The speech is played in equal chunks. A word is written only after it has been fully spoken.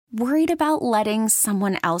Worried about letting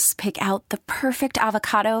someone else pick out the perfect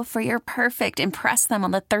avocado for your perfect impress them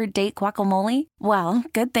on the third date guacamole? Well,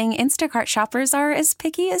 good thing Instacart shoppers are as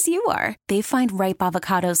picky as you are. They find ripe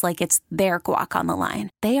avocados like it's their guac on the line.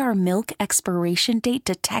 They are milk expiration date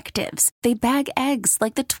detectives. They bag eggs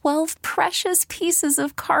like the 12 precious pieces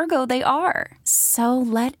of cargo they are. So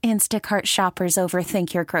let Instacart shoppers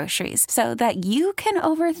overthink your groceries so that you can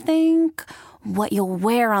overthink what you'll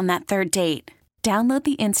wear on that third date. Download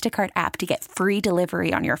the Instacart app to get free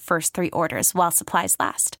delivery on your first 3 orders while supplies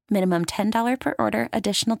last. Minimum $10 per order.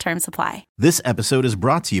 Additional terms apply. This episode is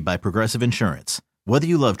brought to you by Progressive Insurance. Whether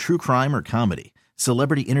you love true crime or comedy,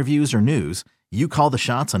 celebrity interviews or news, you call the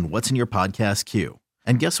shots on what's in your podcast queue.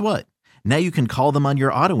 And guess what? Now you can call them on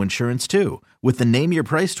your auto insurance too with the Name Your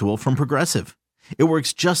Price tool from Progressive. It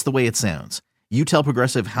works just the way it sounds. You tell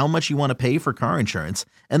Progressive how much you want to pay for car insurance,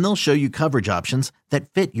 and they'll show you coverage options that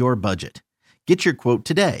fit your budget. Get your quote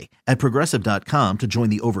today at Progressive.com to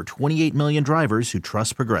join the over 28 million drivers who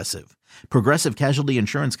trust Progressive. Progressive Casualty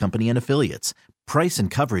Insurance Company and Affiliates. Price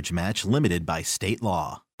and coverage match limited by state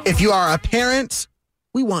law. If you are a parent,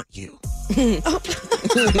 we want you.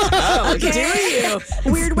 Oh, okay. Do you?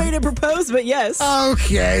 Weird way to propose, but yes.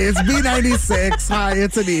 Okay, it's B96. Hi,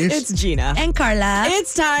 it's Anish. It's Gina. And Carla.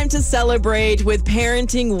 It's time to celebrate with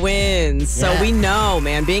parenting wins. Yeah. So we know,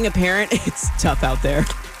 man, being a parent, it's tough out there.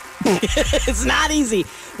 It's not easy.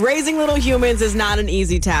 Raising little humans is not an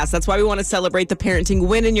easy task. That's why we want to celebrate the parenting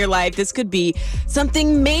win in your life. This could be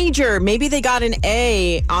something major. Maybe they got an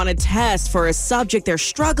A on a test for a subject they're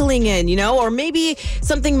struggling in, you know, or maybe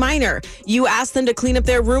something minor. You asked them to clean up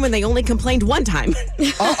their room and they only complained one time.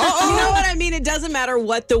 You know what I mean? It doesn't matter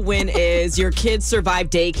what the win is. Your kids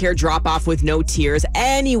survived daycare drop-off with no tears.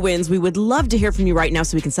 Any wins, we would love to hear from you right now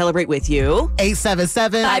so we can celebrate with you.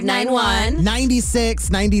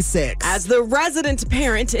 877-591-9696. As the resident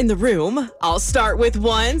parent in the room, I'll start with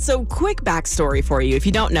one. So quick backstory for you. If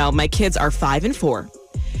you don't know, my kids are 5 and 4.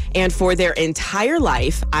 And for their entire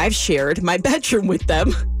life, I've shared my bedroom with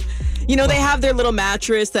them. You know, they have their little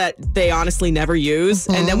mattress that they honestly never use.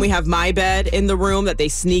 And then we have my bed in the room that they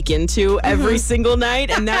sneak into every single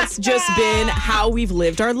night. And that's just been how we've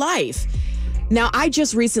lived our life. Now, I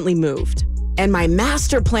just recently moved. And my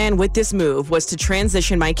master plan with this move was to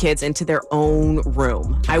transition my kids into their own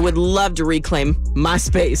room. I would love to reclaim my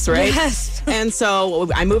space, right? Yes. And so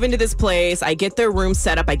I move into this place. I get their room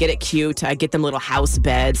set up. I get it cute. I get them little house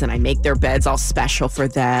beds and I make their beds all special for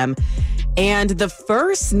them. And the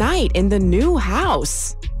first night in the new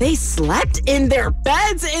house, they slept in their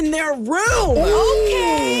beds in their room.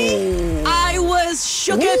 Okay. I was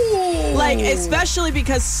shooketh. Like, especially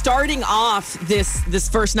because starting off this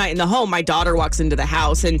first night in the home, my daughter walks into the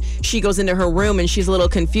house and she goes into her room and she's a little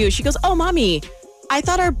confused. She goes, "Oh, Mommy, I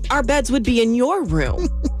thought our beds would be in your room."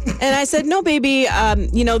 And I said, "No, baby,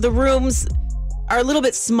 you know, the rooms are a little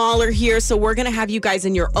bit smaller here, so we're going to have you guys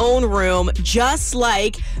in your own room, just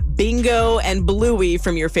like Bingo and Bluey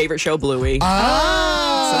from your favorite show, Bluey."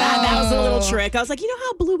 So that was a little trick. I was like, you know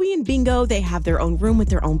how Bluey and Bingo, they have their own room with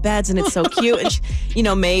their own beds, and it's so cute. And, you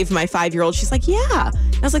know, Maeve, my 5-year-old, she's like, yeah. I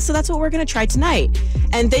was like, so that's what we're going to try tonight.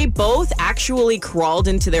 And they both actually crawled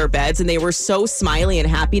into their beds, and they were so smiley and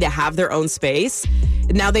happy to have their own space.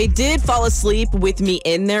 Now, they did fall asleep with me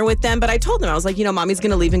in there with them, but I told them, I was like, you know, Mommy's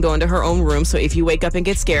going to leave and go into her own room, so if you wake up and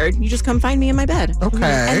get scared, you just come find me in my bed.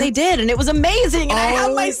 Okay. And they did, and it was amazing, and I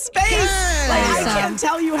have my space. Like, I Awesome. can't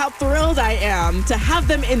tell you how thrilled I am to have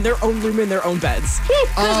them in their own room, in their own beds.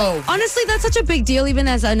 Honestly, that's such a big deal. Even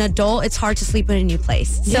as an adult, it's hard to sleep in a new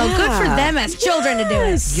place. So Yeah. good for them as children to do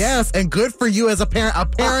it. Yes, and good for you as a parent. A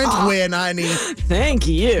parent win, honey. Thank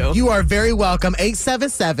you. You are very welcome.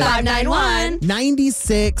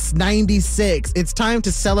 877-591-9696. It's time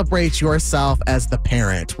to celebrate yourself as the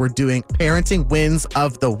parent. We're doing parenting wins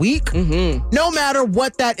of the week. No matter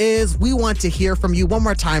what that is, we want to hear from you. One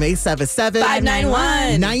more time,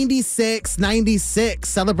 877-591-9696.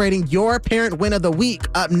 Celebrating your parent win of the week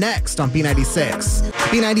up next on B96.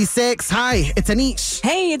 B96, hi, it's Anish.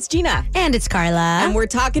 Hey, it's Gina. And it's Carla. And we're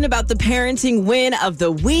talking about the parenting win of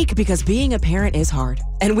the week because being a parent is hard.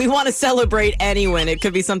 And we want to celebrate any win. It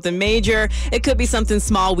could be something major. It could be something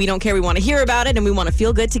small. We don't care. We want to hear about it and we want to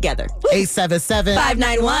feel good together.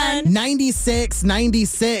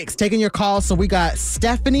 877-591-9696. Taking your call. So we got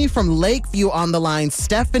Stephanie from Lakeview on the line.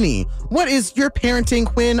 Stephanie, what is your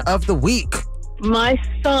parenting win of the week? My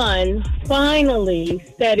son finally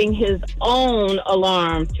setting his own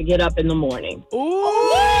alarm to get up in the morning. Ooh,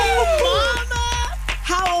 Mama!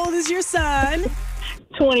 How old is your son?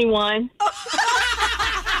 21.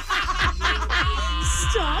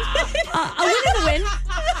 Stop. a win is a win.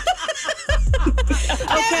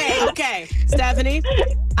 Okay, Okay, Stephanie,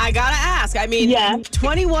 I gotta ask. I mean, Yeah.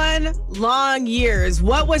 21 long years.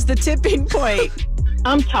 What was the tipping point?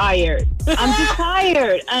 I'm tired. I'm just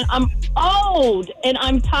tired. And I'm old. And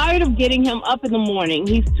I'm tired of getting him up in the morning.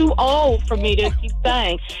 He's too old for me to keep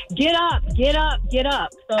saying, get up, get up, get up.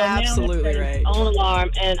 So Absolutely now right. his own alarm,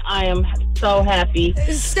 and I am so happy.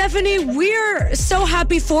 Stephanie, we're so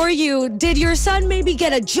happy for you. Did your son maybe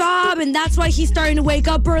get a job and that's why he's starting to wake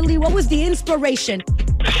up early? What was the inspiration?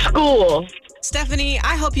 School. Stephanie,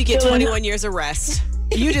 I hope you get 21 years of rest.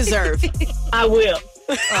 You deserve. I will.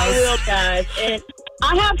 I will, guys. And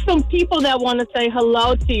I have some people that want to say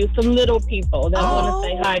hello to you, some little people that want to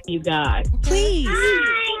say hi to you guys. Please.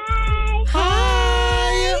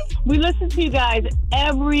 Hi. We listen to you guys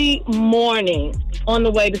every morning on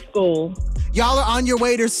the way to school. Y'all are on your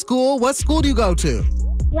way to school. What school do you go to?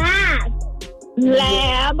 Lab.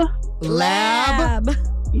 Lab?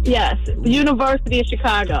 Yes. University of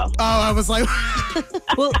Chicago. Oh, I was like,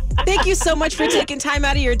 Well, thank you so much for taking time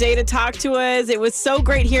out of your day to talk to us. It was so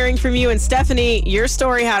great hearing from you. And Stephanie, your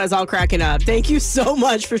story had us all cracking up. Thank you so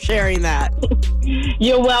much for sharing that.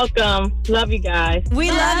 You're welcome. Love you guys.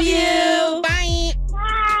 We love you. bye.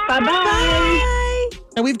 Bye-bye.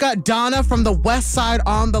 And we've got Donna from the West Side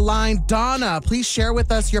on the line. Donna, please share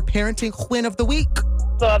with us your parenting win of the week.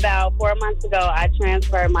 So about 4 months ago, I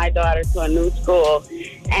transferred my daughter to a new school,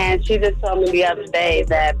 and she just told me the other day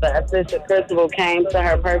that the assistant principal came to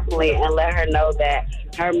her personally and let her know that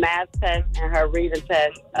her math test and her reading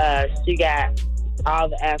test, she got all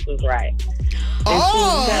the answers right. And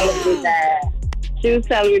she was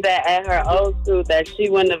telling me that at her old school that she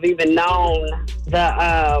wouldn't have even known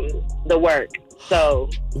the work. So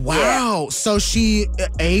Wow. So she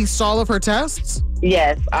aced all of her tests?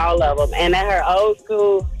 yes, all of them. And at her old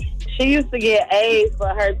school, she used to get A's,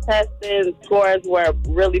 but her testing scores were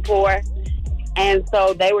really poor. And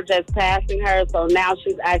so they were just passing her. So now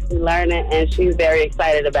she's actually learning, and she's very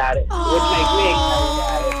excited about it, which makes me excited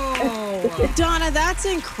about it. Donna, that's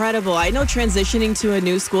incredible. I know transitioning to a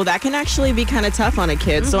new school, that can actually be kind of tough on a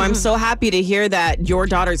kid. So I'm so happy to hear that your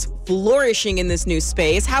daughter's flourishing in this new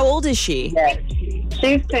space. How old is she? Yes.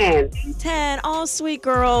 She's 10. 10. Oh, sweet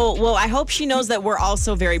girl. Well, I hope she knows that we're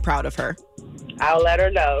also very proud of her. I'll let her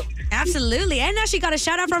know. Absolutely. And now she got a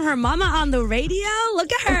shout out from her mama on the radio.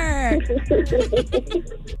 Look at her.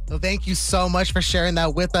 So thank you so much for sharing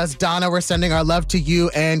that with us, Donna. We're sending our love to you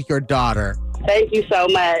and your daughter. Thank you so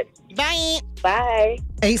much. Bye. Bye.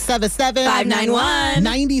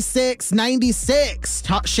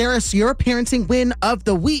 877-591-9696. Share us your parenting win of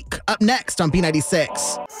the week. Up next on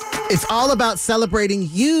B96. It's all about celebrating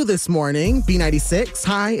you this morning. B96.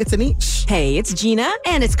 Hi, it's Anish. Hey, it's Gina.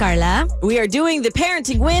 And it's Carla. We are doing the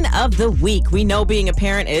parenting win of the week. We know being a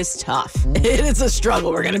parent is tough. It is a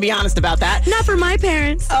struggle. We're going to be honest about that. Not for my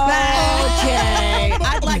parents. Okay.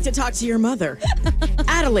 I'd like to talk to your mother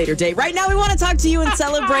at a later date. Right now, we want to talk to you and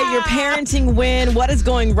celebrate your parenting win. What is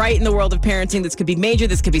going right in the world of parenting? This could be major.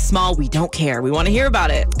 This could be small. We don't care. We want to hear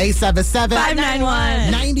about it.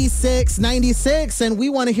 877-591-9696. And we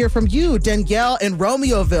want to hear from you, Danielle in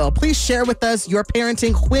Romeoville. Please share with us your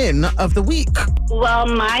parenting win of the week. Well,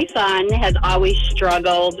 my son has always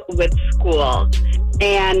struggled with school.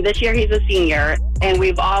 And this year he's a senior. And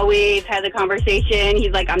we've always had the conversation.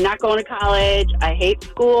 He's like, I'm not going to college. I hate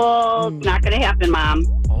school. It's not going to happen, Mom.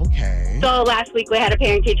 Okay. So last week we had a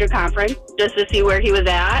parent-teacher conference just to see where he was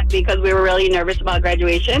at because we were really nervous about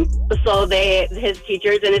graduation. So his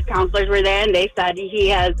teachers and his counselors were there, and they said he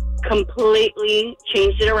has completely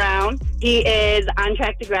changed it around. He is on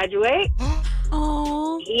track to graduate.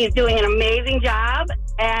 Oh. He's doing an amazing job,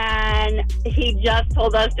 and he just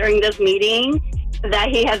told us during this meeting that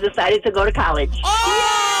he has decided to go to college. Oh,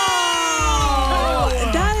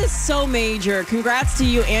 that is so major. Congrats to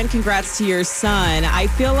you and congrats to your son. I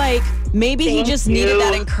feel like maybe he just needed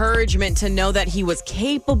that encouragement to know that he was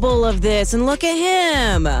capable of this. And look at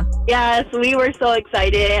him. Yes, we were so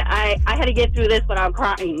excited. I had to get through this without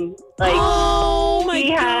crying. Like, oh my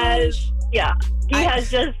gosh. He has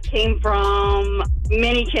just came from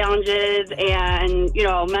many challenges, and,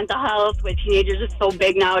 mental health with teenagers is so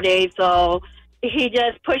big nowadays. So he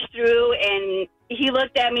just pushed through, and he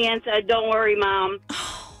looked at me and said, "Don't worry, Mom.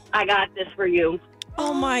 I got this for you."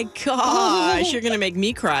 Oh my gosh, you're going to make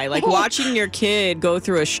me cry. Like watching your kid go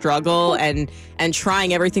through a struggle and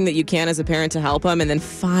trying everything that you can as a parent to help them, and then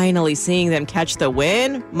finally seeing them catch the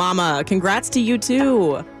win. Mama, congrats to you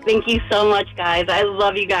too. Thank you so much, guys. I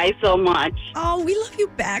love you guys so much. Oh, we love you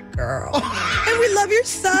back, girl. And we love your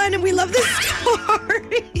son, and we love this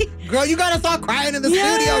story. Girl, you gotta stop crying in the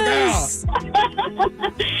studio, girl.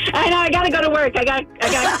 I know. I gotta go to work. I got. Okay.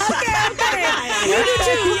 We do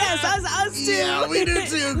too. Yes, us too. Yeah, we do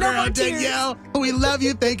too, No girl. more tears. Danielle, we love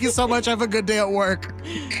you. Thank you so much. Have a good day at work.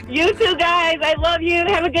 You too, guys. I love you.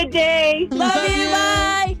 Have a good day. Love you.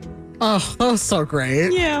 Bye. Oh, that was so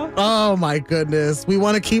great. Yeah. Oh, my goodness. We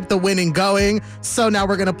want to keep the winning going. So now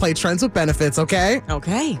we're going to play Trends with Benefits, okay?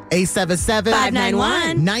 Okay.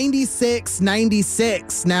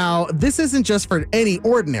 877-591-9696. Now, this isn't just for any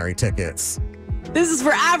ordinary tickets. This is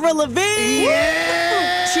for Avril Lavigne.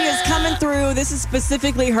 Yeah! She is coming through. This is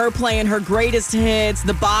specifically her playing her greatest hits,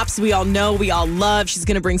 the bops we all know, we all love. She's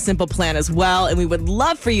going to bring Simple Plan as well. And we would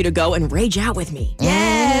love for you to go and rage out with me.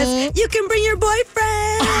 Yes. You can bring your boyfriend.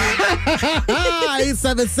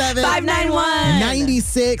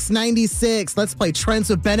 877-591-9696. Let's play Trends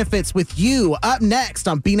with Benefits with you. Up next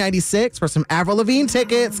on B96 for some Avril Lavigne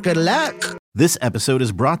tickets. Good luck. This episode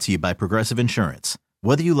is brought to you by Progressive Insurance.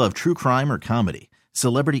 Whether you love true crime or comedy,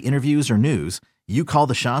 celebrity interviews or news, you call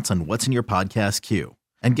the shots on what's in your podcast queue.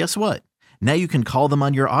 And guess what? Now you can call them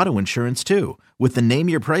on your auto insurance too with the Name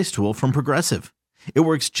Your Price tool from Progressive. It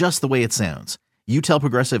works just the way it sounds. You tell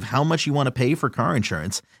Progressive how much you want to pay for car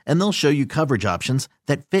insurance, and they'll show you coverage options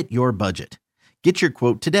that fit your budget. Get your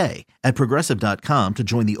quote today at Progressive.com to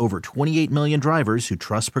join the over 28 million drivers who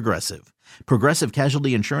trust Progressive. Progressive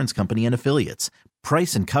Casualty Insurance Company and Affiliates.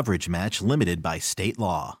 Price and coverage match limited by state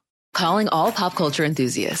law. Calling all pop culture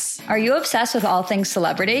enthusiasts. Are you obsessed with all things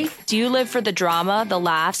celebrity? Do you live for the drama, the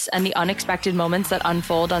laughs, and the unexpected moments that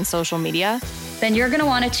unfold on social media? Then you're going to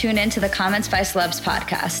want to tune in to the Comments by Celebs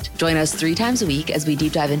podcast. Join us 3 times a week as we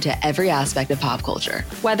deep dive into every aspect of pop culture.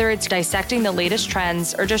 Whether it's dissecting the latest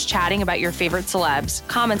trends or just chatting about your favorite celebs,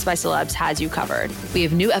 Comments by Celebs has you covered. We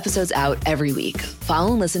have new episodes out every week.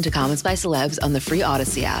 Follow and listen to Comments by Celebs on the free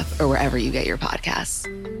Odyssey app or wherever you get your podcasts.